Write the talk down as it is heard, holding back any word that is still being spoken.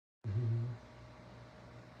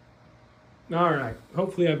All right,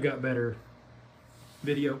 hopefully I've got better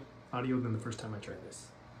audio than the first time I tried this.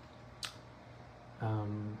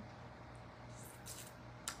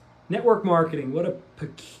 Network marketing, what a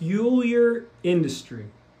peculiar industry.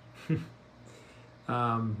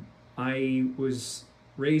 I was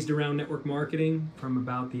raised around network marketing from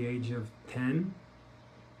about the age of 10.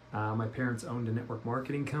 My parents owned a network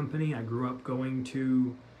marketing company. I grew up going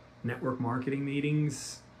to network marketing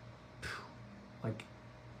meetings like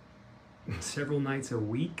several nights a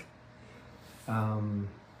week. At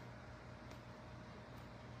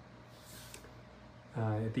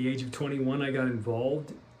the age of 21, I got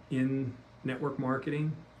involved in network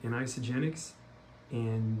marketing in Isagenix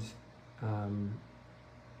and,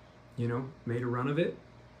 made a run of it.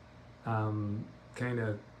 Kind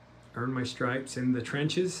of earned my stripes in the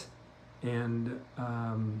trenches and,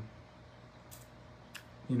 and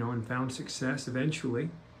found success eventually.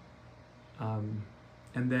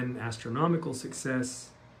 And then astronomical success.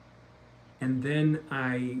 And then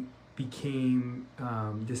I became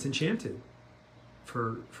disenchanted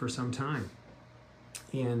for some time.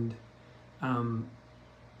 And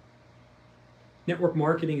network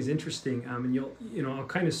marketing is interesting. And I'll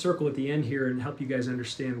kind of circle at the end here and help you guys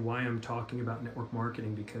understand why I'm talking about network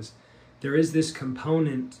marketing, because there is this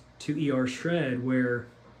component to ER Shred where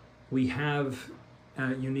we have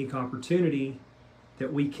a unique opportunity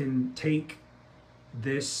that we can take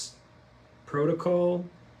this protocol,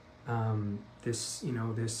 this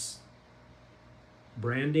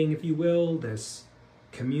branding, if you will, this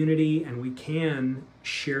community, and we can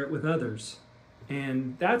share it with others.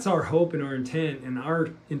 And that's our hope and our intent, and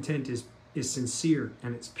our intent is sincere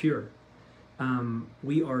and it's pure.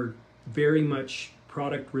 We are very much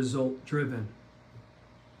product result driven.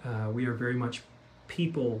 We are very much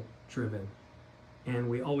people driven, and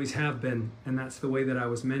we always have been, and that's the way that I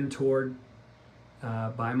was mentored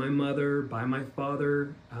by my mother, by my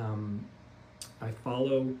father. I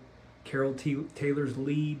follow Carol Taylor's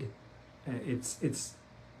lead. It's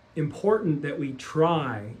important that we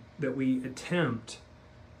try, that we attempt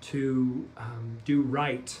to do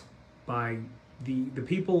right by the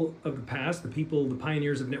people of the past, the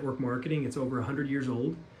pioneers of network marketing. It's over 100 years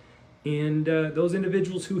old. And those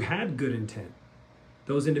individuals who had good intent,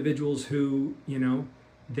 those individuals who,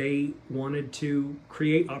 they wanted to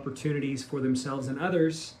create opportunities for themselves and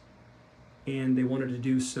others, and they wanted to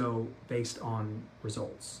do so based on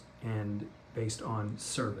results and based on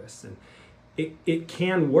service. And it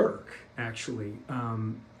can work, actually.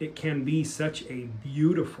 It can be such a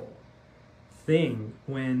beautiful thing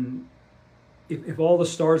when, if all the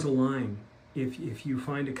stars align, if you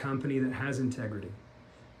find a company that has integrity,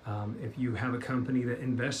 if you have a company that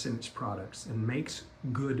invests in its products and makes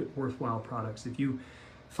good, worthwhile products, if you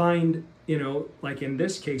find, like in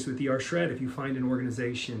this case with ER Shred, if you find an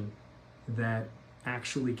organization that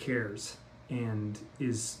actually cares and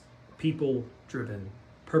is people-driven,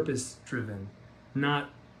 purpose-driven,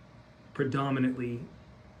 not predominantly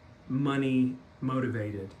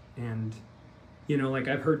money-motivated. And, like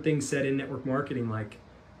I've heard things said in network marketing like,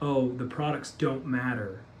 oh, the products don't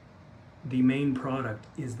matter. The main product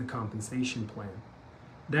is the compensation plan.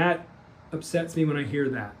 That upsets me when I hear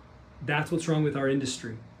that. That's what's wrong with our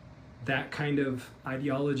industry. That kind of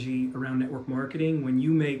ideology around network marketing, when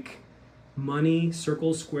you make money,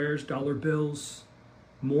 circles, squares, dollar bills,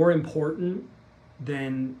 more important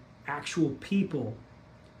than actual people.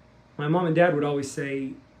 My mom and dad would always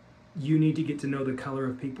say, you need to get to know the color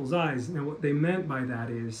of people's eyes. Now, what they meant by that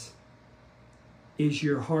is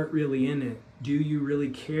your heart really in it? Do you really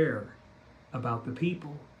care about the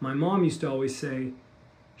people? My mom used to always say,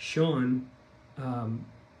 Sean,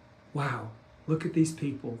 wow, look at these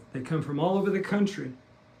people. They come from all over the country.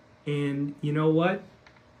 And you know what?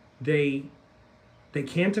 They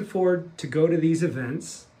can't afford to go to these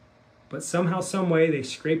events, but somehow, some way, they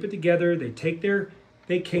scrape it together. They take their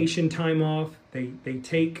vacation time off. They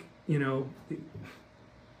take,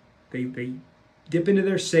 they dip into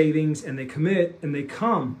their savings and they commit and they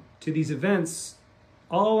come to these events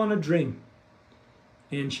all on a dream.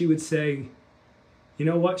 And she would say, you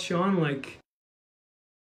know what, Sean,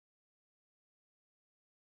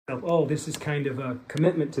 oh, this is kind of a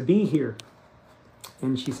commitment to be here.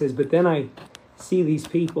 And she says, but then I see these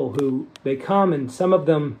people who, they come, and some of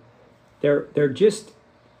them, they're just,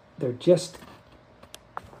 gotta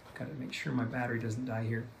make sure my battery doesn't die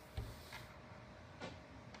here.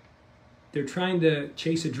 They're trying to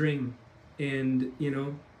chase a dream, and,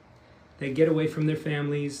 they get away from their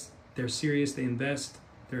families, they're serious, they invest,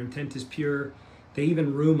 their intent is pure. They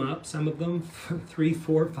even room up, some of them, 3,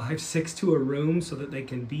 4, 5, 6 to a room so that they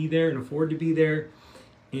can be there and afford to be there.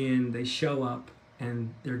 And they show up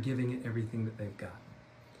and they're giving it everything that they've got.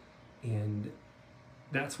 And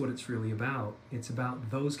that's what it's really about. It's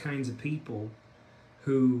about those kinds of people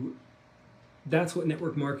who, that's what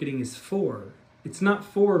network marketing is for. It's not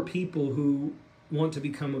for people who want to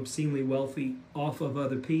become obscenely wealthy off of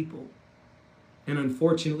other people. And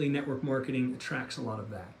unfortunately, network marketing attracts a lot of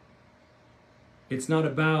that. It's not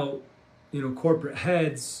about, corporate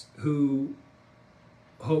heads who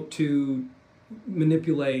hope to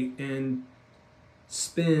manipulate and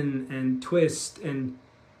spin and twist and,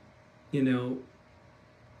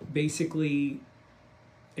 basically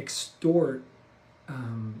extort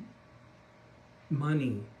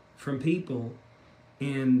money from people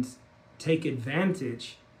and take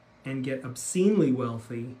advantage and get obscenely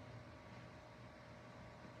wealthy.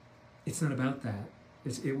 It's not about that.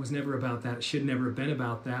 It was never about that. It should never have been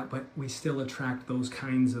about that, but we still attract those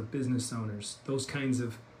kinds of business owners, those kinds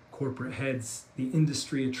of corporate heads. The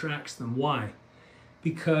industry attracts them. Why?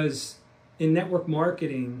 Because in network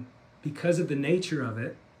marketing, because of the nature of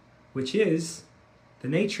it, which is, the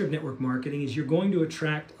nature of network marketing is you're going to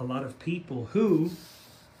attract a lot of people who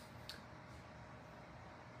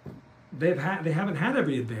they haven't had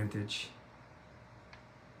every advantage.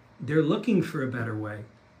 They're looking for a better way.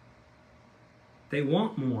 They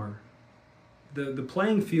want more. The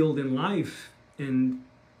playing field in life and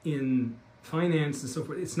in finance and so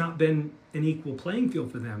forth, it's not been an equal playing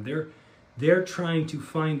field for them. They're trying to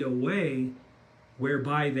find a way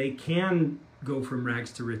whereby they can go from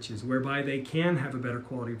rags to riches, whereby they can have a better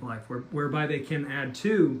quality of life, whereby they can add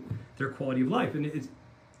to their quality of life. And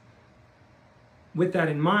with that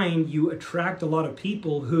in mind, you attract a lot of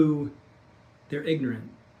people who they're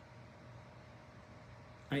ignorant.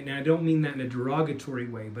 Now, I don't mean that in a derogatory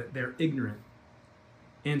way, but they're ignorant.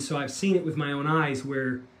 And so I've seen it with my own eyes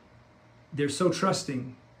where they're so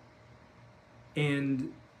trusting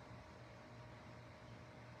and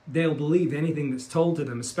they'll believe anything that's told to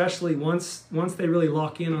them, especially once they really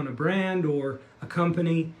lock in on a brand or a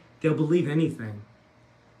company, they'll believe anything.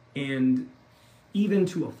 And even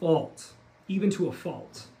to a fault.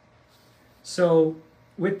 So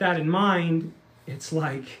with that in mind, it's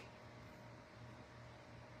like,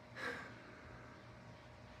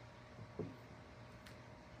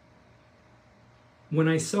 when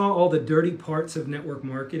I saw all the dirty parts of network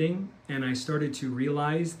marketing and I started to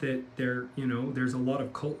realize that there's a lot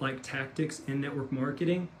of cult-like tactics in network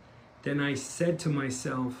marketing, then I said to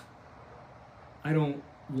myself, I don't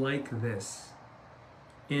like this.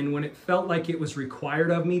 And when it felt like it was required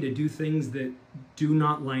of me to do things that do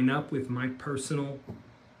not line up with my personal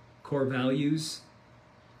core values,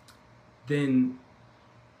 then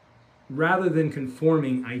rather than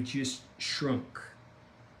conforming, I just shrunk.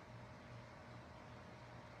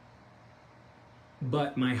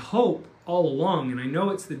 But my hope all along, and I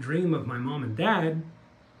know it's the dream of my mom and dad,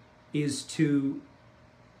 is to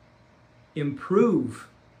improve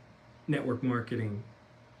network marketing,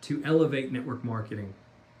 to elevate network marketing,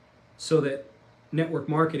 so that network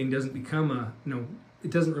marketing doesn't become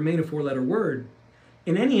it doesn't remain a four-letter word.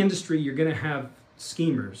 In any industry, you're going to have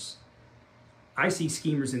schemers. I see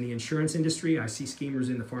schemers in the insurance industry. I see schemers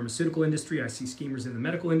in the pharmaceutical industry. I see schemers in the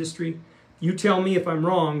medical industry. You tell me if I'm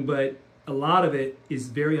wrong, but a lot of it is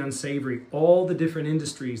very unsavory. All the different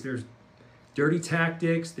industries, there's dirty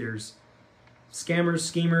tactics, there's scammers,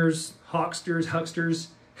 schemers, hawksters, hucksters.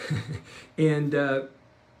 And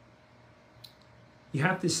you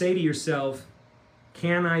have to say to yourself,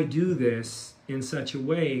 can I do this in such a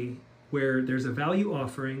way where there's a value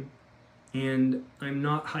offering and I'm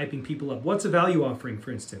not hyping people up? What's a value offering,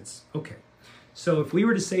 for instance? Okay, so if we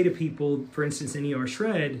were to say to people, for instance, in ER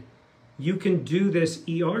Shred, you can do this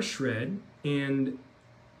ER Shred, and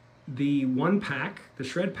the one pack, the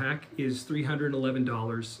Shred pack, is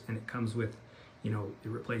 $311, and it comes with, it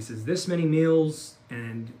replaces this many meals,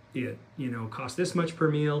 and it, costs this much per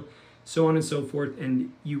meal, so on and so forth,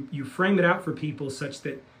 and you frame it out for people such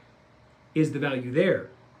that is the value there.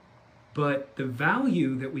 But the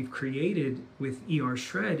value that we've created with ER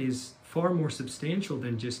Shred is far more substantial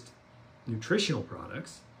than just nutritional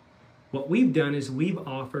products. What we've done is we've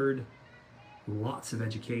offered lots of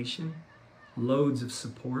education, loads of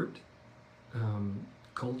support,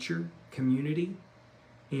 culture, community,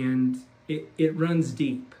 and it runs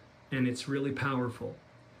deep and it's really powerful.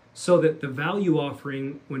 So that the value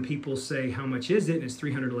offering, when people say, how much is it? And it's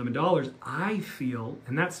 $311, I feel,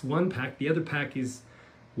 and that's one pack, the other pack is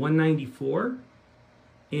 $194,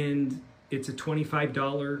 and it's a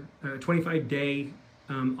 $25-day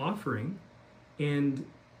offering. And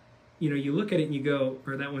you look at it and you go,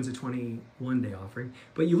 or that one's a 21-day offering,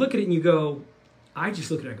 but you look at it and you go, I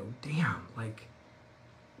just look at it and I go, damn, like,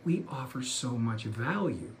 we offer so much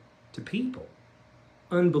value to people.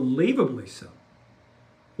 Unbelievably so.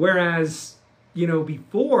 Whereas,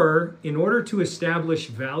 before, in order to establish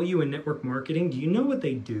value in network marketing, do you know what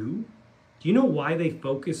they do? Do you know why they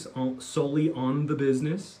focus solely on the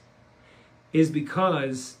business? Is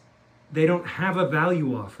because they don't have a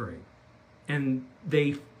value offering. And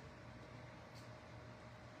if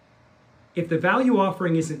the value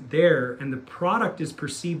offering isn't there and the product is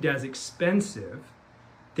perceived as expensive,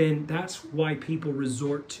 then that's why people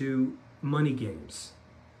resort to money games.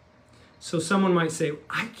 So someone might say,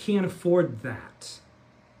 I can't afford that.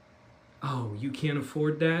 Oh, you can't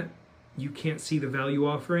afford that? You can't see the value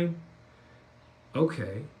offering?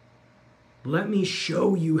 Okay, let me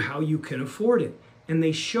show you how you can afford it. And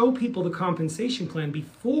they show people the compensation plan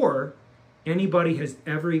before anybody has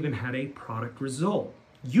ever even had a product result.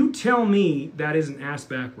 You tell me that isn't ass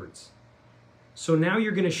backwards. So now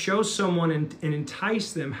you're going to show someone and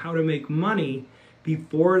entice them how to make money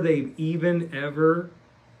before they've even ever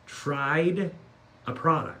tried a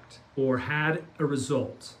product or had a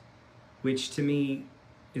result, which to me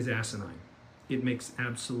is asinine. It makes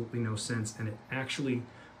absolutely no sense, and it actually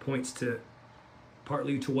points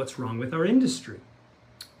partly to what's wrong with our industry.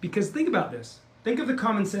 Because think about this. Think of the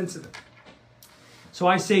common sense of it. So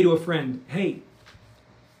I say to a friend, hey,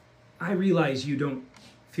 I realize you don't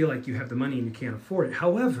feel like you have the money and you can't afford it.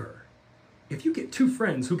 However, if you get two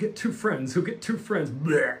friends who get two friends who get two friends,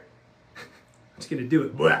 bleh, what's going to do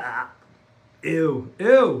it? Blah. Ew,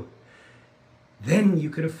 ew. Then you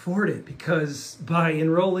can afford it, because by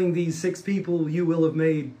enrolling these 6 people, you will have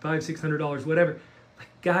made $500, $600, whatever. Like,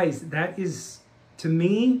 guys, that is, to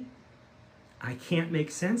me, I can't make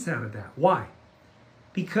sense out of that. Why?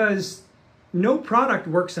 Because no product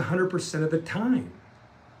works 100% of the time.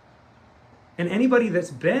 And anybody that's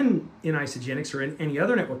been in Isagenix or in any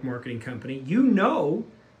other network marketing company, you know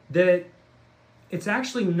that it's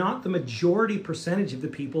actually not the majority percentage of the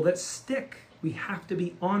people that stick. We have to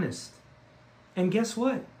be honest. And guess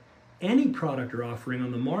what? Any product or offering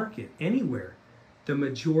on the market, anywhere, the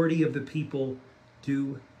majority of the people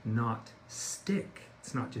do not stick.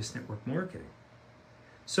 It's not just network marketing.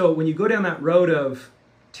 So when you go down that road of,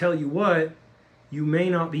 tell you what, you may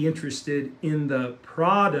not be interested in the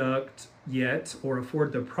product yet, or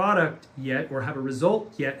afford the product yet, or have a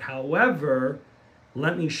result yet. However,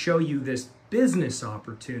 let me show you this business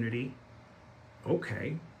opportunity.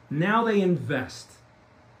 Okay, now they invest.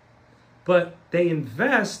 But they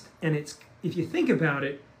invest, and it's, if you think about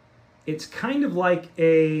it, it's kind of like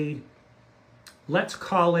a, let's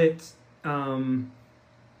call it,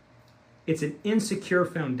 it's an insecure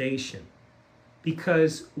foundation.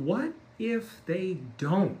 Because what if they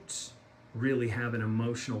don't really have an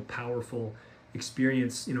emotional, powerful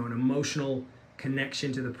experience, an emotional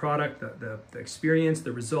connection to the product, the experience,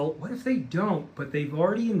 the result? What if they don't, but they've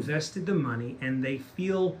already invested the money and they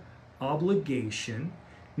feel obligation?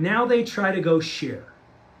 Now they try to go share.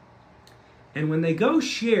 And when they go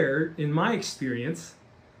share, in my experience,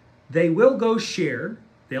 they will go share,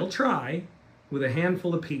 they'll try, with a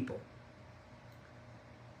handful of people.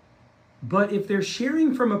 But if they're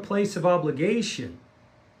sharing from a place of obligation,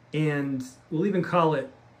 and we'll even call it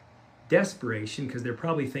desperation, because they're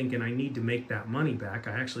probably thinking, I need to make that money back,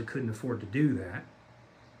 I actually couldn't afford to do that.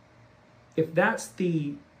 If that's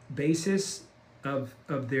the basis of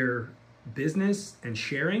their business and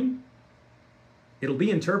sharing, it'll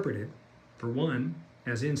be interpreted, for one,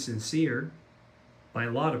 as insincere by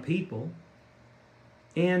a lot of people.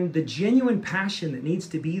 And the genuine passion that needs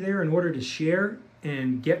to be there in order to share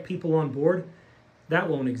and get people on board, that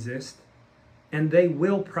won't exist. And they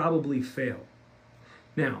will probably fail.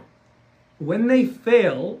 Now, when they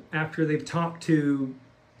fail after they've talked to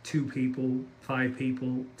 2 people, 5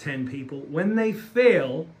 people, 10 people, when they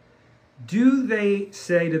fail, do they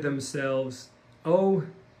say to themselves, oh,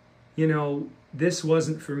 this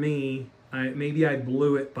wasn't for me, maybe I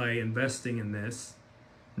blew it by investing in this?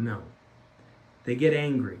 No. They get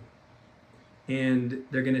angry. And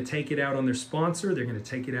they're going to take it out on their sponsor, they're going to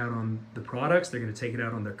take it out on the products, they're going to take it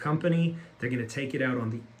out on their company, they're going to take it out on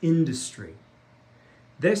the industry.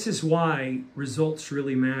 This is why results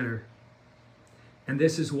really matter. And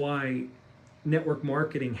this is why network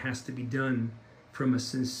marketing has to be done from a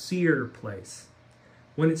sincere place.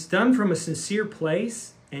 When it's done from a sincere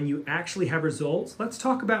place and you actually have results, let's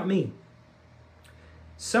talk about me.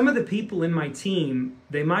 Some of the people in my team,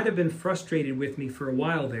 they might have been frustrated with me for a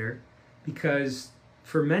while there, because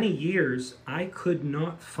for many years, I could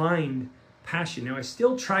not find passion. Now, I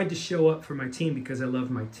still tried to show up for my team because I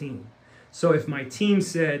love my team. So if my team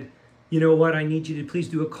said, you know what, I need you to please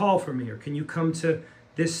do a call for me, or can you come to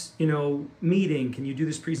this, meeting, can you do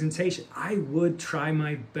this presentation? I would try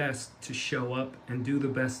my best to show up and do the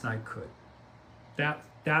best I could.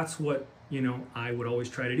 That's what, I would always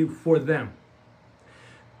try to do for them.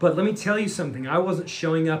 But let me tell you something, I wasn't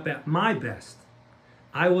showing up at my best.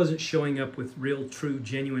 I wasn't showing up with real, true,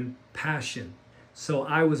 genuine passion. So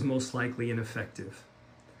I was most likely ineffective.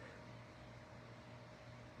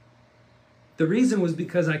 The reason was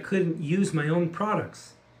because I couldn't use my own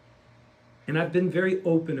products. And I've been very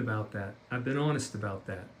open about that. I've been honest about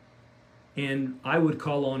that. And I would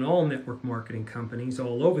call on all network marketing companies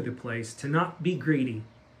all over the place to not be greedy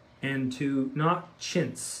and to not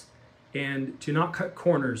chintz and to not cut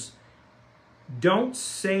corners. Don't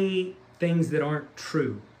say things that aren't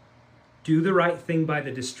true. Do the right thing by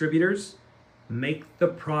the distributors. Make the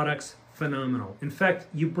products phenomenal. In fact,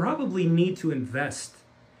 you probably need to invest.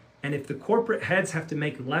 And if the corporate heads have to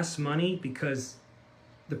make less money because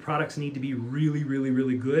the products need to be really, really,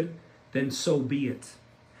 really good, then so be it.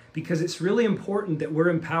 Because it's really important that we're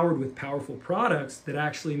empowered with powerful products that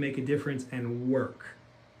actually make a difference and work.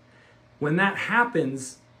 When that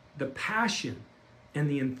happens, the passion and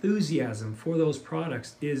the enthusiasm for those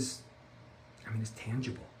products is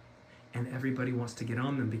tangible. And everybody wants to get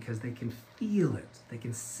on them because they can feel it, they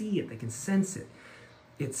can see it, they can sense it.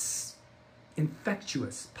 It's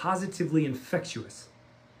infectious, positively infectious.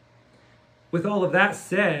 With all of that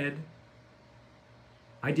said,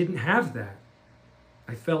 I didn't have that.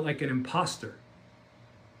 I felt like an imposter.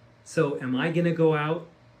 So am I going to go out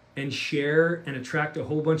and share and attract a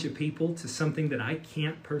whole bunch of people to something that I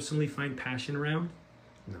can't personally find passion around?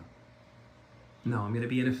 No, I'm going to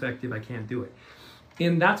be ineffective. I can't do it.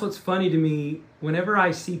 And that's what's funny to me. Whenever I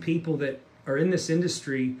see people that are in this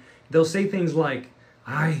industry, they'll say things like,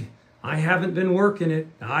 I haven't been working it.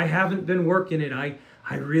 I haven't been working it. I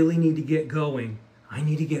really need to get going. I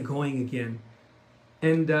need to get going again.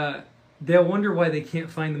 And they'll wonder why they can't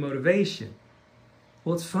find the motivation.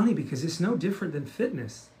 Well, it's funny because it's no different than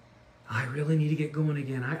fitness. I really need to get going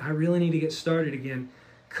again. I really need to get started again.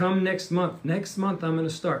 Come next month. Next month I'm going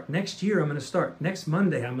to start. Next year I'm going to start. Next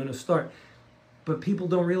Monday I'm going to start. But people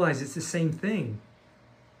don't realize it's the same thing.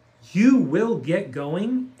 You will get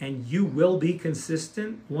going and you will be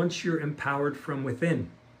consistent once you're empowered from within.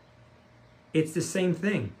 It's the same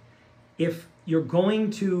thing. If you're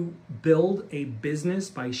going to build a business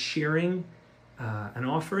by sharing an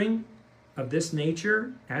offering of this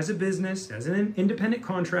nature as a business, as an independent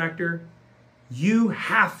contractor, you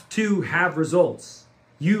have to have results.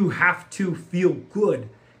 You have to feel good.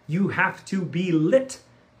 You have to be lit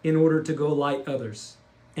in order to go light others.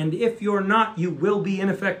 And if you're not, you will be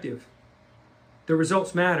ineffective. The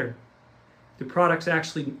results matter. The products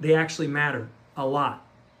actually matter a lot.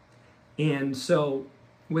 And so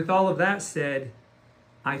with all of that said,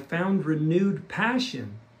 I found renewed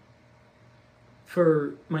passion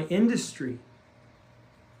for my industry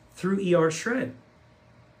through ER Shred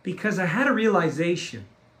because I had a realization.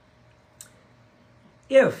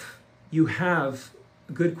 If you have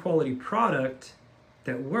a good quality product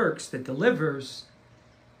that works, that delivers,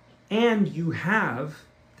 and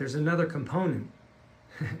there's another component,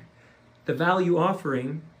 the value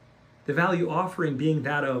offering being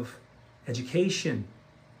that of education,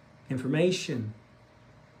 information,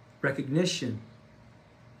 recognition,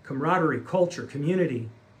 camaraderie, culture, community,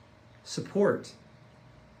 support.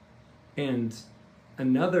 And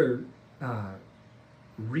another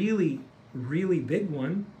really, really big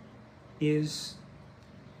one is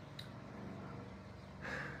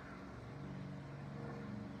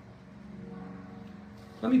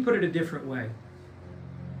let me put it a different way.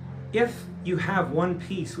 If you have one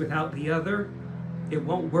piece without the other, it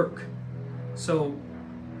won't work. So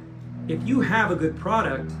if you have a good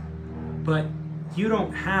product, but you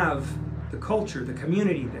don't have the culture, the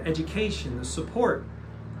community, the education, the support,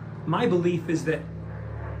 my belief is that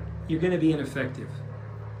you're going to be ineffective.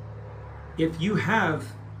 If you have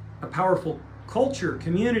a powerful culture,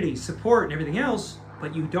 community, support, and everything else,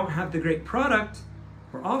 but you don't have the great product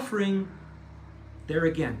or offering, there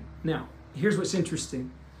again. Now, here's what's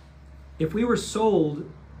interesting. If we were sold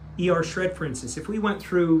ER Shred, for instance, if we went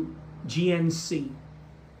through GNC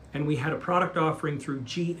and we had a product offering through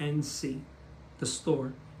GNC, the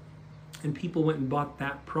store, and people went and bought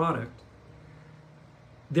that product,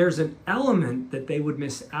 there's an element that they would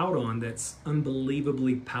miss out on that's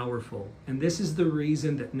unbelievably powerful. And this is the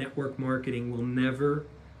reason that network marketing will never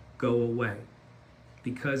go away.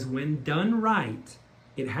 Because when done right,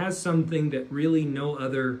 it has something that really no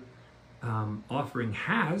other offering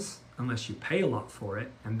has, unless you pay a lot for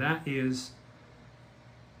it, and that is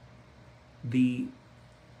the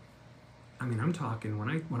I mean, I'm talking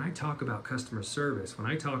when I talk about customer service, when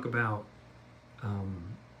I talk about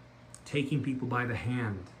taking people by the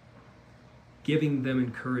hand, giving them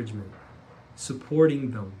encouragement, supporting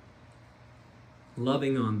them,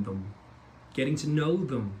 loving on them, getting to know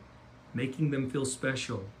them, making them feel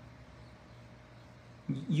special.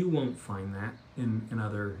 You won't find that in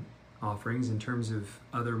other offerings in terms of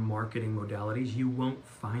other marketing modalities. You won't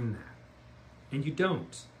find that. And you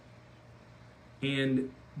don't.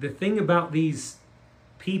 And the thing about these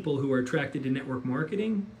people who are attracted to network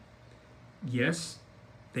marketing, yes,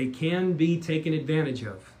 they can be taken advantage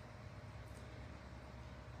of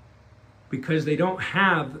because they don't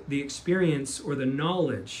have the experience or the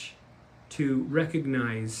knowledge to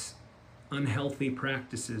recognize unhealthy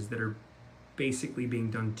practices that are basically being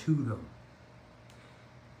done to them.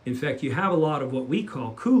 In fact, you have a lot of what we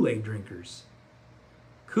call Kool-Aid drinkers.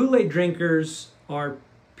 Kool-Aid drinkers are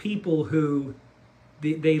people who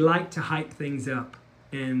they like to hype things up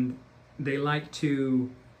and they like to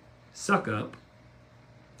suck up.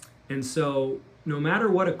 And so no matter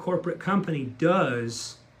what a corporate company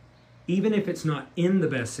does, even if it's not in the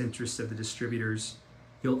best interest of the distributors,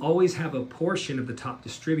 you'll always have a portion of the top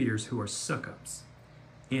distributors who are suck-ups.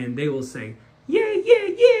 And they will say, yeah,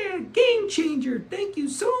 game changer, thank you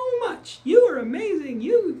so much. You are amazing.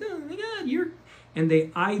 Oh my God, you're... And they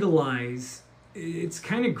idolize. It's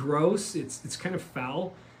kind of gross. It's kind of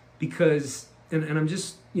foul because, and I'm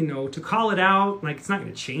just, to call it out, like it's not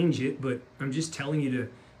going to change it, but I'm just telling you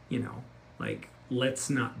to, like, let's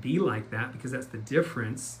not be like that, because that's the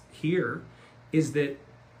difference here, is that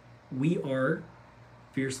we are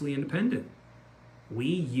fiercely independent.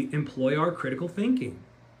 We employ our critical thinking.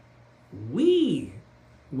 We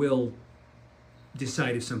will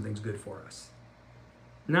decide if something's good for us.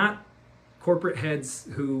 Not corporate heads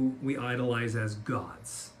who we idolize as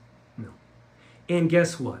gods. No. And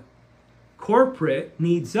guess what? Corporate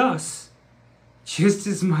needs us just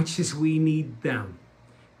as much as we need them.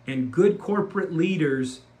 And good corporate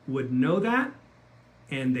leaders would know that,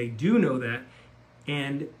 and they do know that,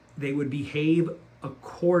 and they would behave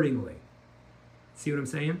accordingly. See what I'm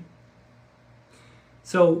saying?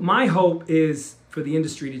 So my hope is for the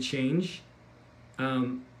industry to change.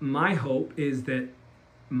 My hope is that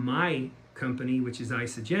my company, which is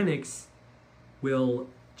Isagenix, will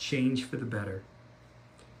change for the better.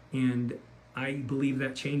 And I believe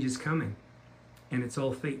that change is coming. And it's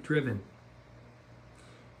all fate-driven.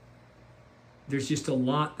 There's just a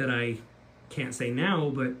lot that I can't say now,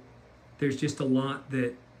 but there's just a lot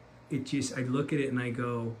that I look at it and I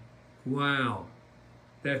go, wow,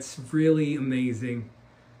 that's really amazing.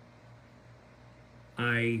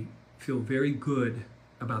 I feel very good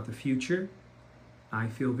about the future. I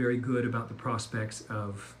feel very good about the prospects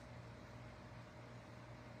of,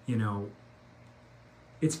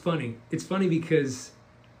 it's funny. It's funny because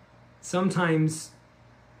sometimes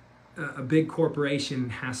a big corporation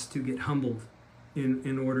has to get humbled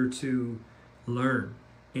in order to learn.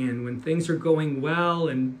 And when things are going well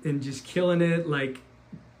and just killing it, like,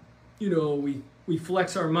 we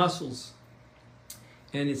flex our muscles.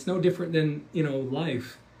 And it's no different than,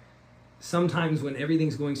 life. Sometimes when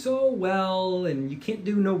everything's going so well and you can't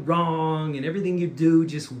do no wrong and everything you do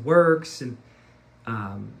just works, and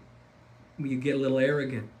you get a little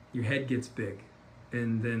arrogant, your head gets big,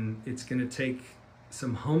 and then it's going to take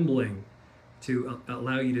some humbling to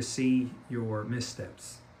allow you to see your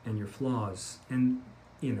missteps and your flaws. And,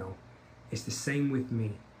 it's the same with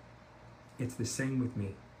me. It's the same with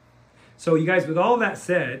me. So you guys, with all that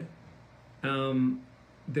said,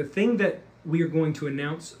 the thing that we are going to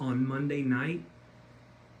announce on Monday night,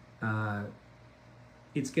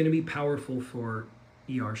 it's going to be powerful for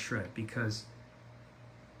ER Shred, because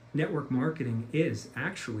network marketing is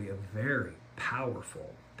actually a very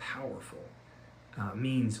powerful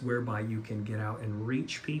means whereby you can get out and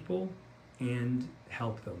reach people and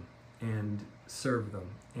help them and serve them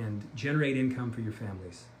and generate income for your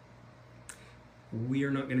families. We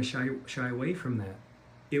are not going to shy away from that.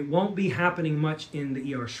 It won't be happening much in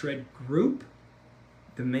the ER Shred group,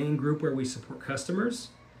 the main group where we support customers,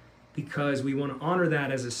 because we want to honor that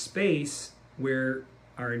as a space where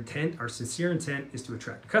our sincere intent is to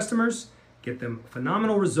attract customers, get them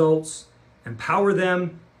phenomenal results, empower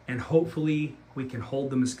them, and hopefully we can hold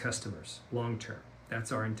them as customers long term.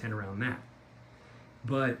 That's our intent around that.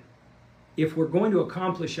 But if we're going to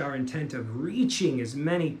accomplish our intent of reaching as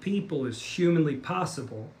many people as humanly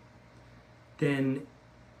possible, then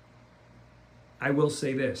I will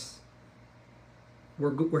say this.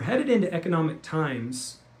 We're headed into economic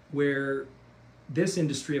times where this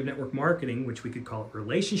industry of network marketing, which we could call it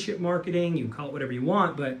relationship marketing, you can call it whatever you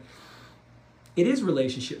want, but it is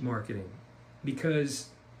relationship marketing. because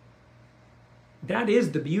that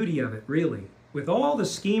is the beauty of it, really. With all the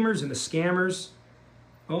schemers and the scammers,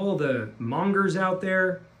 all the mongers out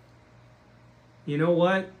there, you know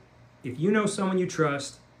what? If you know someone you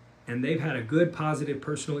trust and they've had a good, positive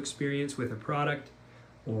personal experience with a product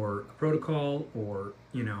or a protocol or,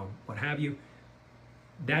 what have you,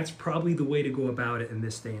 that's probably the way to go about it in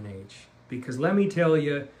this day and age. Because let me tell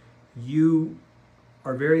you, you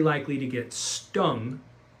are very likely to get stung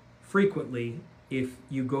frequently if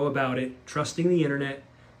you go about it trusting the internet,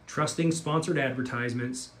 trusting sponsored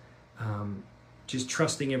advertisements, just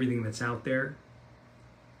trusting everything that's out there.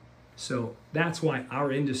 So that's why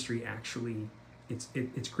our industry actually,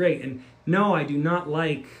 it's great. And no, I do not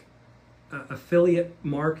like affiliate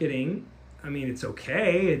marketing. I mean, it's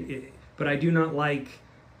okay, but I do not like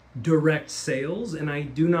direct sales, and I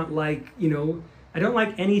do not like, I don't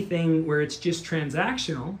like anything where it's just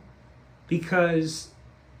transactional, because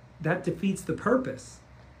that defeats the purpose.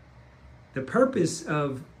 The purpose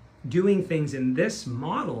of doing things in this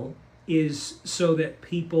model is so that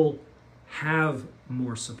people have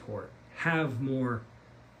more support, have more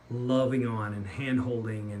loving on and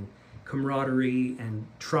hand-holding and camaraderie and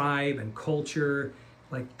tribe and culture.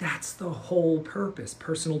 Like, that's the whole purpose.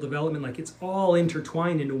 Personal development, like, it's all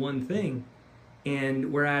intertwined into one thing.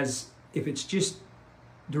 And whereas if it's just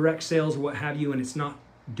direct sales or what have you, and it's not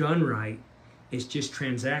done right, it's just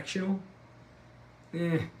transactional,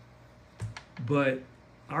 but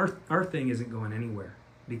our thing isn't going anywhere.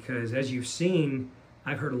 Because as you've seen,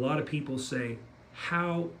 I've heard a lot of people say,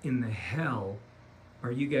 how in the hell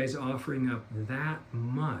are you guys offering up that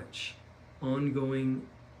much ongoing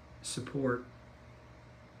support,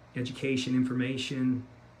 education, information,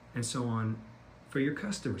 and so on for your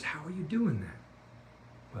customers? How are you doing that?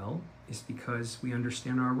 Well, it's because we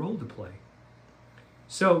understand our role to play.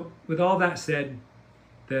 So with all that said,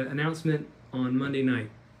 the announcement on Monday night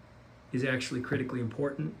is actually critically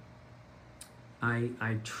important.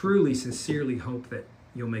 I truly, sincerely hope that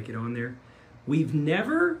you'll make it on there. We've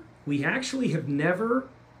never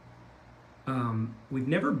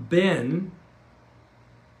been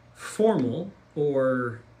formal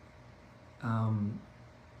or,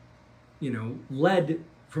 led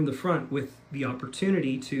from the front with the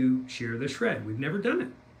opportunity to share the shred. We've never done it.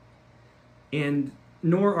 And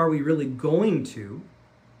nor are we really going to.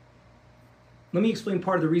 Let me explain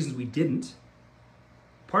part of the reasons we didn't.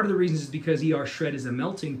 Part of the reasons is because ER Shred is a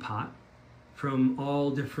melting pot from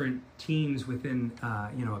all different teams within,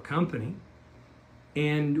 a company.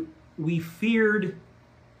 And we feared,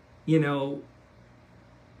 Bob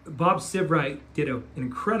Sivright did an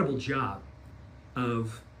incredible job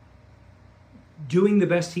of doing the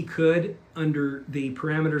best he could under the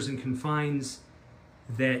parameters and confines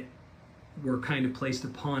that were kind of placed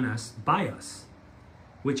upon us by us,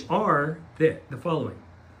 which are the following.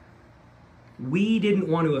 We didn't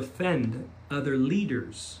want to offend other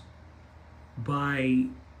leaders by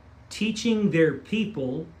teaching their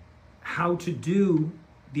people how to do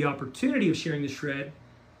the opportunity of sharing the shred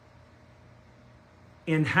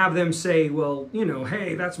and have them say, well,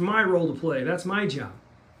 hey, that's my role to play. That's my job.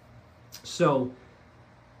 So,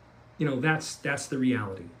 that's the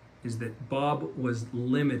reality, is that Bob was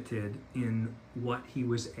limited in what he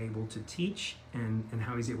was able to teach and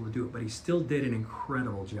how he's able to do it. But he still did an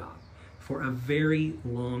incredible job for a very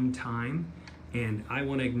long time. And I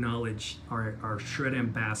want to acknowledge our Shred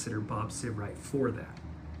ambassador, Bob Sivright, for that.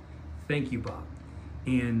 Thank you, Bob.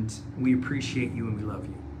 And we appreciate you and we love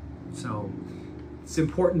you. So it's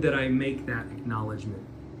important that I make that acknowledgement.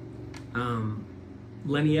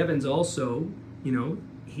 Lenny Evans also,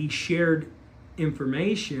 he shared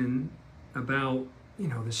information about,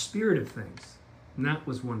 the spirit of things. And that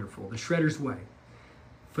was wonderful. The Shredder's Way,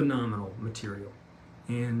 phenomenal material.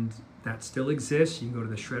 And that still exists. You can go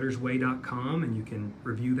to theshreddersway.com and you can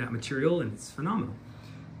review that material, and it's phenomenal.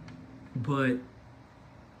 But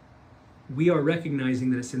we are recognizing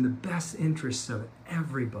that it's in the best interests of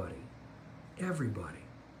everybody,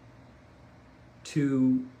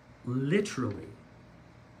 to literally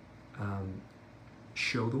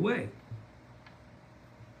show the way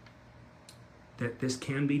that this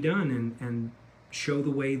can be done, and show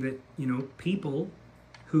the way that, people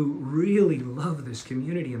who really love this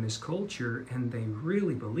community and this culture, and they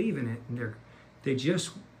really believe in it, and they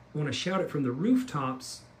just want to shout it from the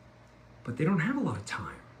rooftops, but they don't have a lot of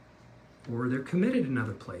time, or they're committed in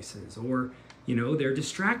other places, or they're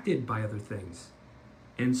distracted by other things.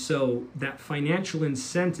 And so that financial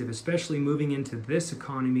incentive, especially moving into this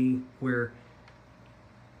economy where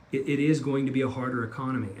it is going to be a harder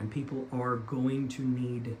economy and people are going to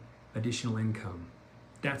need additional income,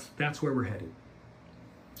 that's where we're headed.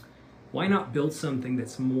 Why not build something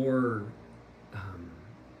that's more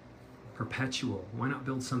perpetual? Why not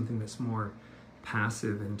build something that's more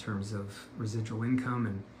passive in terms of residual income?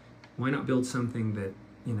 And why not build something that,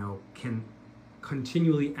 you know, can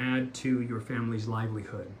continually add to your family's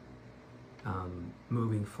livelihood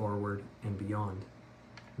moving forward and beyond,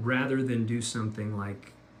 rather than do something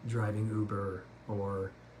like driving Uber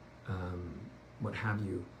or what have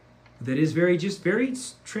you, that is very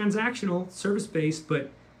transactional, service-based,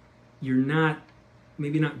 but you're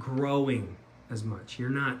maybe not growing as much, you're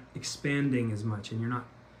not expanding as much, and you're not,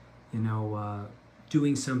 you know,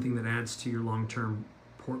 doing something that adds to your long-term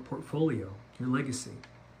portfolio, your legacy.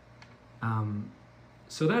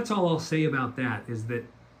 So that's all I'll say about that, is that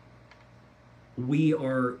we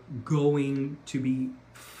are going to be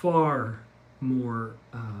far more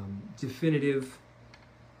definitive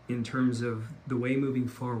in terms of the way moving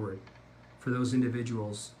forward for those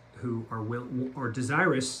individuals who are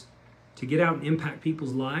desirous to get out and impact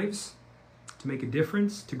people's lives, to make a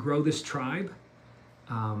difference, to grow this tribe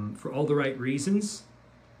for all the right reasons,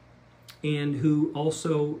 and who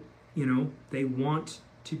also, you know, they want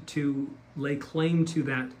to lay claim to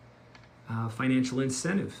that financial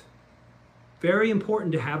incentive. Very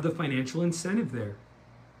important to have the financial incentive there,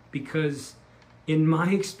 because in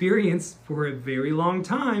my experience for a very long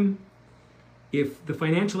time, if the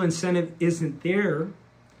financial incentive isn't there,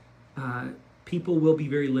 people will be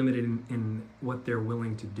very limited in what they're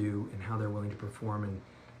willing to do and how they're willing to perform,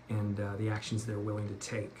 and the actions they're willing to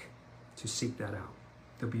take to seek that out.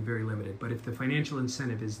 They'll be very limited. But if the financial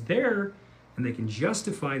incentive is there and they can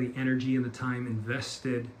justify the energy and the time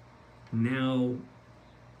invested, now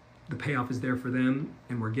the payoff is there for them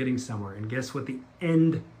and we're getting somewhere. And guess what the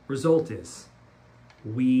end result is?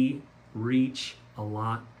 We reach a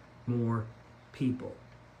lot more people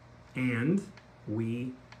and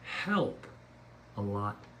we help a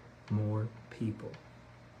lot more people,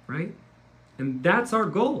 right? And that's our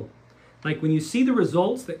goal. Like when you see the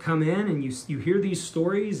results that come in and you hear these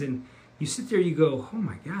stories and you sit there, you go, oh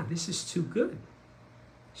my God, this is too good.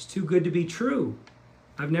 It's too good to be true.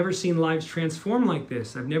 I've never seen lives transform like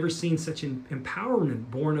this. I've never seen such an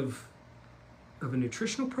empowerment born of a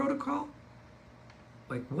nutritional protocol.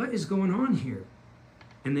 Like, what is going on here?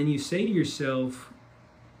 And then you say to yourself,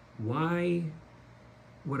 why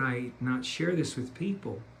would I not share this with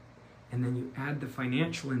people? And then you add the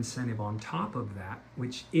financial incentive on top of that,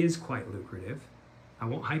 which is quite lucrative. I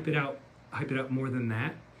won't hype it up more than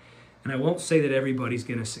that. And I won't say that everybody's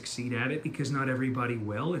going to succeed at it, because not everybody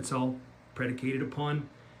will. It's all predicated upon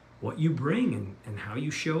what you bring and how you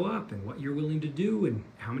show up and what you're willing to do and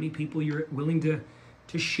how many people you're willing to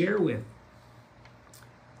share with.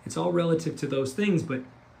 It's all relative to those things. But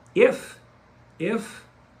if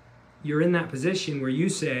you're in that position where you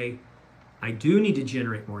say, I do need to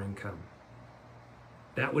generate more income,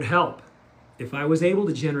 that would help. If I was able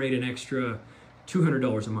to generate an extra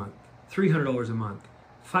 $200 a month, $300 a month,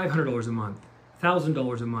 $500 a month,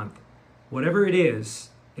 $1,000 a month, whatever it is,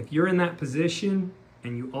 if you're in that position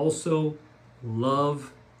and you also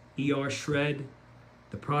love ER Shred,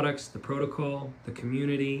 the products, the protocol, the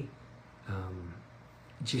community,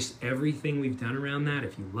 just everything we've done around that,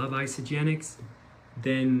 if you love Isagenix,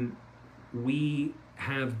 then we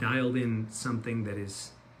have dialed in something that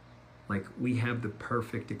is like, we have the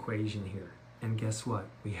perfect equation here. And guess what?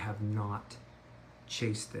 We have not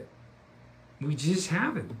chased it. We just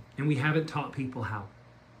haven't. And we haven't taught people how.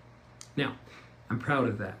 Now, I'm proud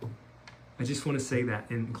of that. I just want to say that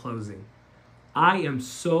in closing. I am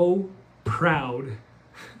so proud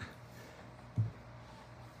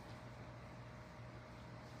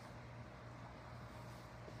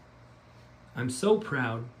I'm so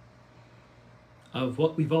proud of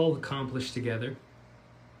what we've all accomplished together,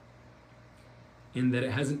 and that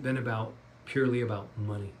it hasn't been purely about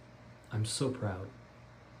money. I'm so proud.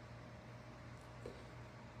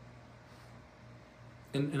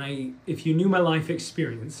 And if you knew my life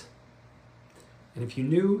experience, and if you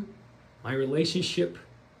knew my relationship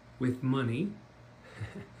with money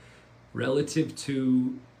relative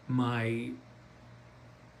to my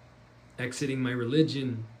exiting my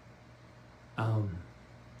religion,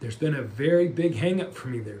 there's been a very big hang-up for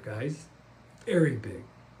me there, guys. Very big.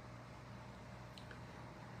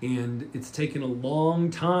 And it's taken a long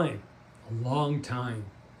time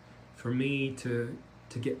for me to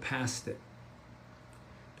get past it.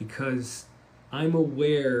 Because I'm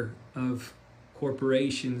aware of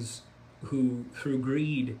corporations who, through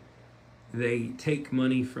greed, they take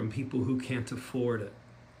money from people who can't afford it.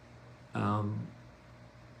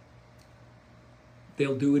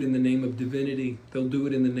 They'll do it in the name of divinity. They'll do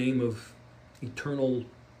it in the name of eternal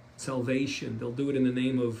salvation. They'll do it in the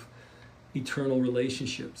name of eternal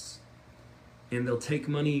relationships. And they'll take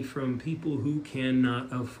money from people who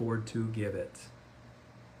cannot afford to give it.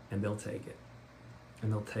 And they'll take it.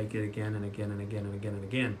 And they'll take it again and again and again and again and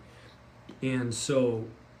again. And so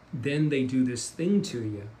then they do this thing to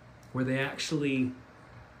you where they actually,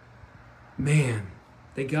 man,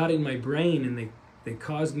 they got in my brain and they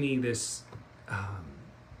caused me this,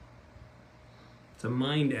 it's a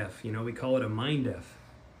mind F, you know, we call it a mind F.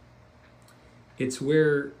 It's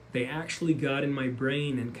where they actually got in my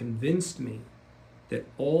brain and convinced me that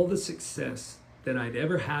all the success that I'd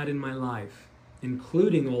ever had in my life,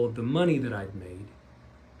 including all of the money that I'd made,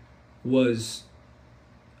 was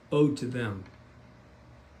owed to them.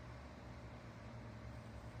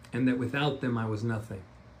 And that without them, I was nothing.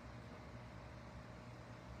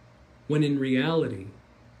 When in reality,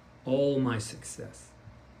 all my success,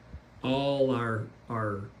 all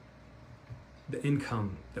the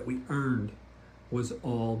income that we earned was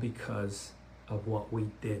all because of what we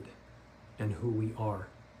did and who we are,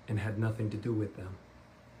 and had nothing to do with them.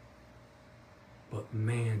 But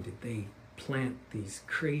man, did they plant these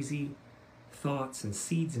crazy thoughts and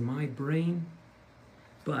seeds in my brain.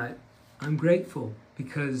 But I'm grateful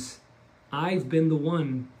because I've been the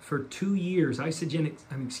one for 2 years. ER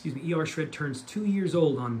Shred turns 2 years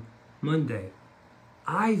old on Monday.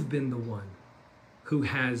 I've been the one who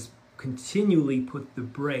has continually put the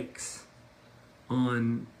brakes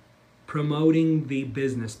on promoting the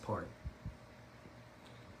business part.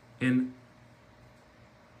 And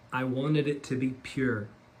I wanted it to be pure.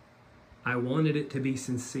 I wanted it to be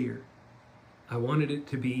sincere. I wanted it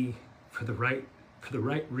to be for the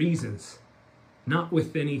right reasons, not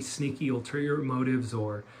with any sneaky ulterior motives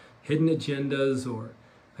or hidden agendas, or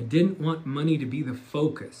I didn't want money to be the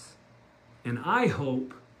focus. And I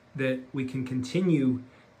hope that we can continue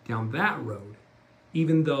down that road,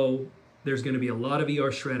 even though there's going to be a lot of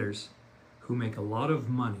ER shredders who make a lot of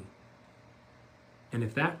money. And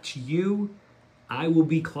if that's you, I will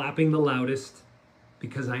be clapping the loudest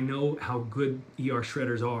because I know how good ER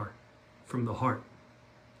shredders are from the heart.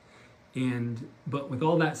 But with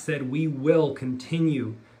all that said, we will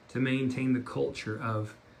continue to maintain the culture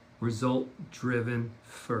of result-driven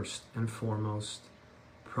first and foremost,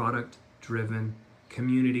 product-driven,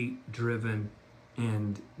 community-driven,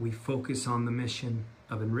 and we focus on the mission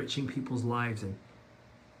of enriching people's lives and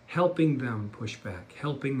helping them push back,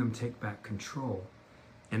 helping them take back control.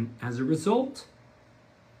 And as a result,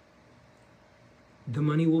 the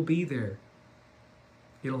money will be there.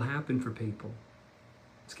 It'll happen for people.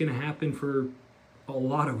 It's going to happen for a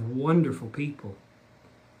lot of wonderful people.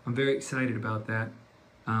 I'm very excited about that.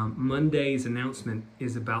 Monday's announcement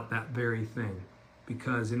is about that very thing.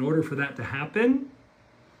 Because in order for that to happen,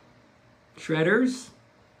 shredders,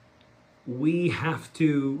 we have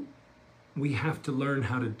to learn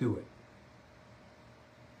how to do it.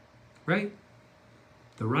 Right?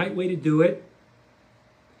 The right way to do it,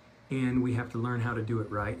 and we have to learn how to do it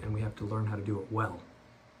right, and we have to learn how to do it well,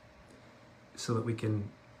 so that we can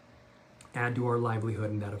add to our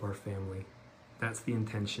livelihood and that of our family. That's the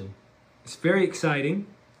intention. It's very exciting.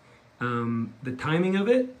 The timing of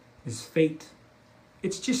it is fate.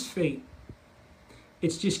 It's just fate.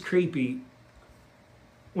 It's just creepy.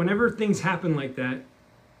 Whenever things happen like that,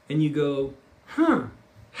 and you go,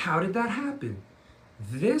 how did that happen?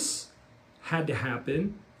 This had to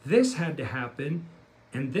happen, this had to happen,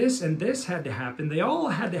 and this had to happen. They all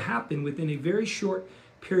had to happen within a very short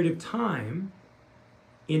period of time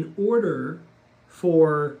in order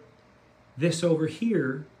for this over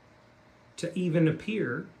here to even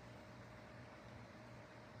appear.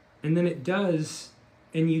 And then it does,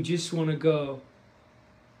 and you just want to go,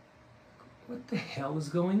 what the hell is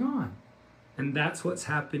going on? And that's what's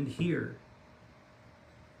happened here.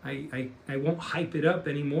 I won't hype it up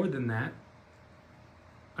any more than that.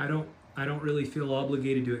 I don't really feel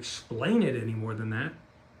obligated to explain it any more than that.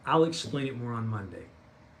 I'll explain it more on Monday.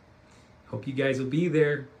 Hope you guys will be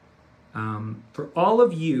there. For all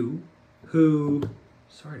of you who,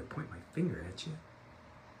 sorry to point my finger at you.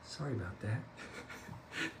 Sorry about that.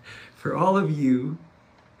 For all of you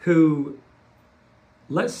who,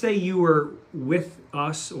 let's say you were with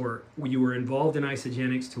us or you were involved in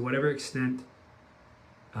Isagenix to whatever extent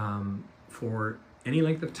for any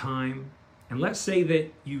length of time, and let's say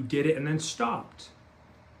that you did it and then stopped.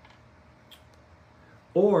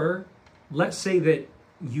 Or let's say that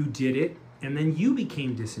you did it and then you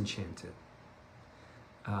became disenchanted.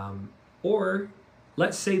 Or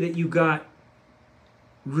let's say that you got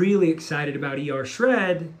really excited about ER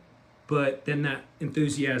Shred, but then that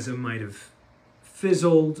enthusiasm might have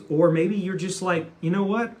fizzled, or maybe you're just like, you know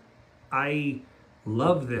what? I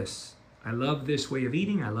love this. I love this way of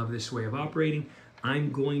eating. I love this way of operating.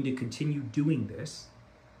 I'm going to continue doing this.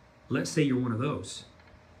 Let's say you're one of those.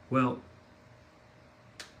 Well,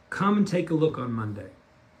 come and take a look on Monday.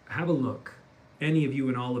 Have a look, any of you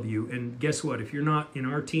and all of you. And guess what? If you're not in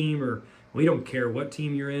our team, or we don't care what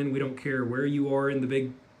team you're in, we don't care where you are in the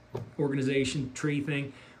big organization tree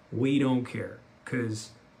thing, we don't care, because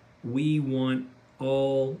we want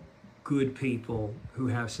all good people who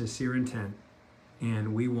have sincere intent,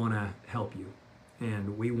 and we want to help you.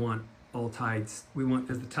 And we want all tides, we want,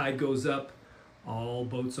 as the tide goes up, all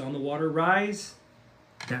boats on the water rise.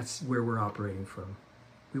 That's where we're operating from.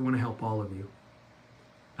 We want to help all of you.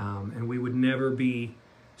 And we would never be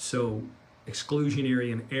so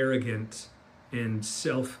exclusionary and arrogant and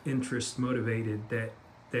self-interest motivated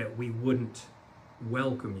that we wouldn't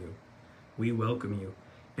welcome you. We welcome you.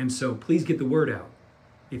 And so please get the word out.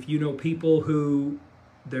 If you know people who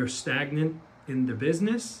they're stagnant in their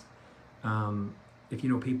business, if you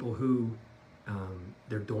know people who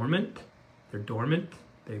they're dormant,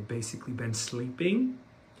 they've basically been sleeping,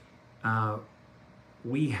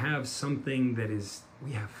 we have something that is,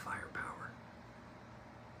 we have firepower.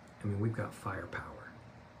 I mean, we've got firepower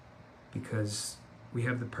because we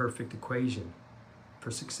have the perfect equation for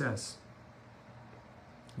success.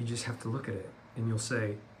 You just have to look at it and you'll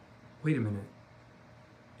say, wait a minute,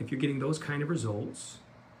 if you're getting those kind of results,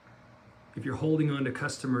 if you're holding on to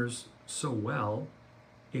customers so well,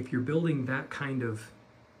 if you're building that kind of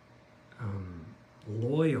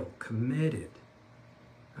loyal, committed,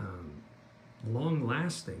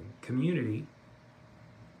 long-lasting community,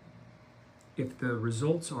 if the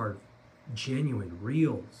results are genuine,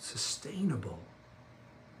 real, sustainable,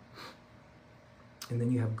 and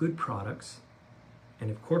then you have good products,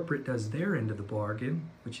 and if corporate does their end of the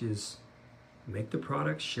bargain, which is make the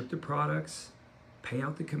products, ship the products, pay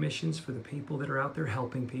out the commissions for the people that are out there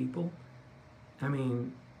helping people, I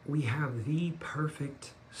mean, we have the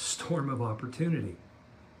perfect storm of opportunity.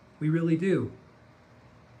 We really do.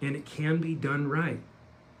 And it can be done right.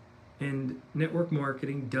 And network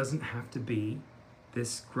marketing doesn't have to be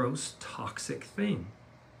this gross, toxic thing.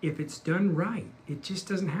 If it's done right, it just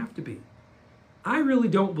doesn't have to be. I really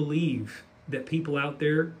don't believe that people out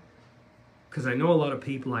there, because I know a lot of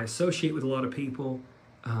people, I associate with a lot of people,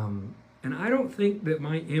 and I don't think that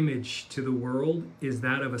my image to the world is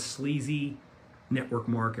that of a sleazy network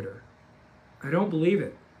marketer. I don't believe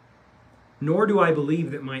it. Nor do I believe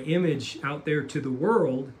that my image out there to the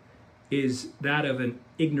world is that of an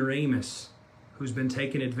ignoramus who's been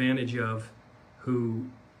taken advantage of, who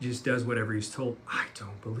just does whatever he's told. I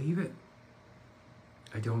don't believe it.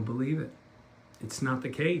 I don't believe it. It's not the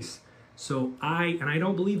case. So I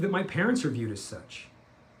don't believe that my parents are viewed as such.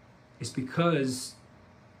 It's because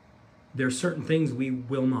there are certain things we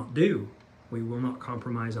will not do. We will not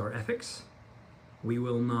compromise our ethics. We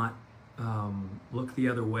will not look the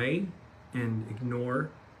other way and ignore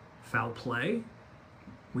foul play.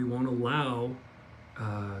 We won't allow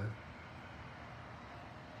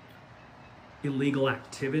illegal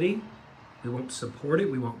activity. We won't support it.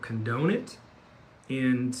 We won't condone it.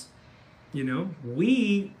 And, you know,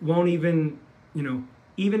 we won't even, you know,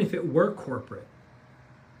 even if it were corporate,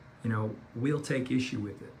 you know, we'll take issue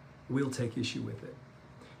with it. We'll take issue with it.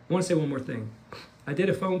 I want to say one more thing. I did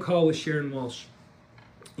a phone call with Sharon Walsh,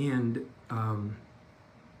 and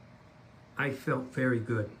I felt very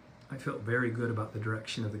good. I felt very good about the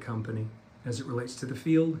direction of the company as it relates to the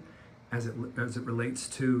field, as it relates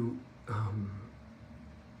to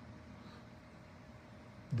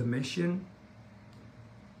the mission,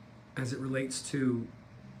 as it relates to,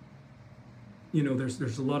 you know,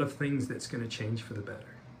 there's a lot of things that's going to change for the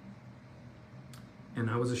better. And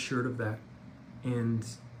I was assured of that. And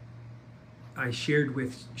I shared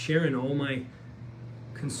with Sharon all my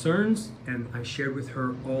concerns, and I shared with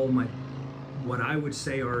her all my, what I would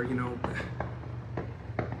say are, you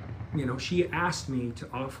know, she asked me to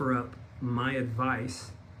offer up my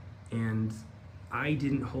advice, and I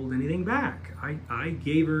didn't hold anything back. I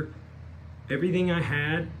gave her everything I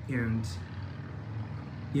had, and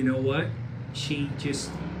you know what? She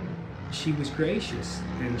was gracious,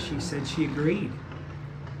 and she said she agreed.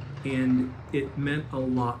 And it meant a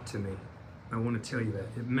lot to me. I want to tell you that.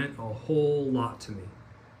 It meant a whole lot to me,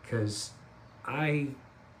 because I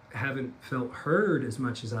haven't felt heard as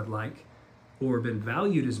much as I'd like, or been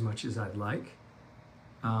valued as much as I'd like.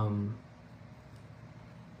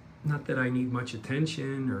 Not that I need much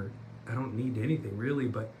attention, or I don't need anything really,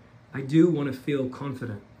 but I do want to feel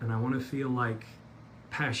confident, and I want to feel like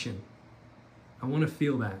passion. I want to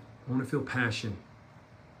feel that. I want to feel passion.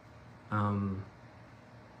 And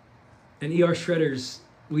ER Shredders,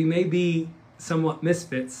 we may be somewhat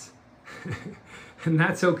misfits, And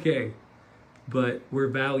that's okay. But we're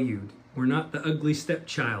valued. We're not the ugly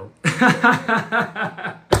stepchild.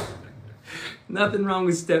 Nothing wrong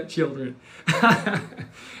with stepchildren.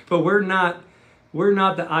 But we're not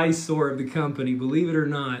the eyesore of the company. Believe it or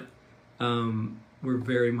not, we're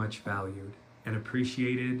very much valued and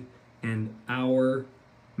appreciated. And our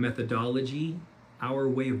methodology, our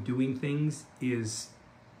way of doing things is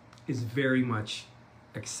very much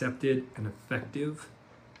accepted and effective.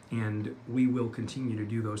 And we will continue to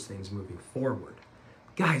do those things moving forward.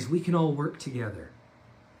 Guys, we can all work together.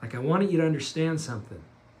 Like, I wanted you to understand something.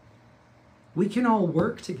 We can all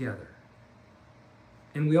work together.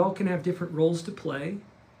 And we all can have different roles to play.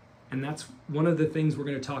 And that's one of the things we're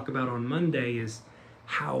going to talk about on Monday, is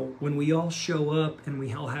how when we all show up and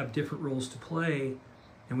we all have different roles to play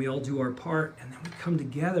and we all do our part, and then we come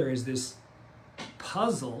together as this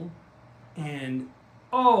puzzle, and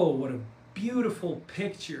oh, what a beautiful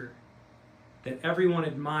picture that everyone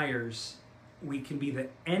admires. We can be the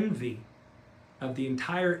envy of the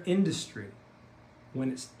entire industry when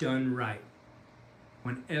it's done right.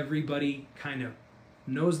 When everybody kind of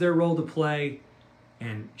knows their role to play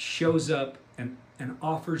and shows up and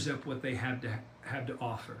offers up what they have to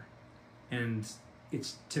offer. And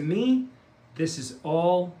it's, to me, this is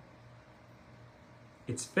all,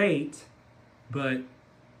 it's fate, but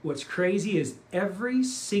what's crazy is every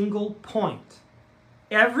single point,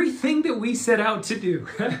 everything that we set out to do,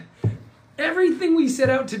 everything we set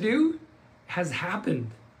out to do has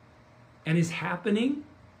happened and is happening,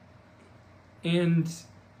 and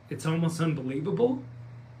it's almost unbelievable.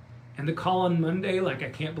 And the call on Monday, like, I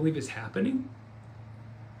can't believe it's happening.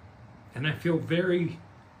 And I feel very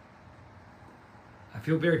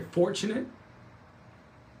fortunate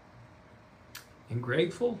and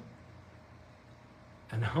grateful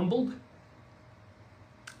and humbled.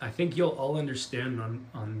 I think you'll all understand on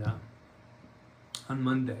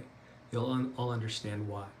Monday. You'll all understand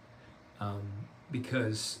why.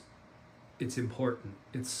 Because it's important.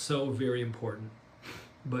 It's so very important.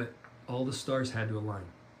 But all the stars had to align,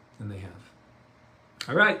 and they have.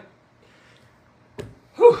 All right.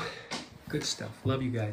 Whew. Good stuff. Love you guys.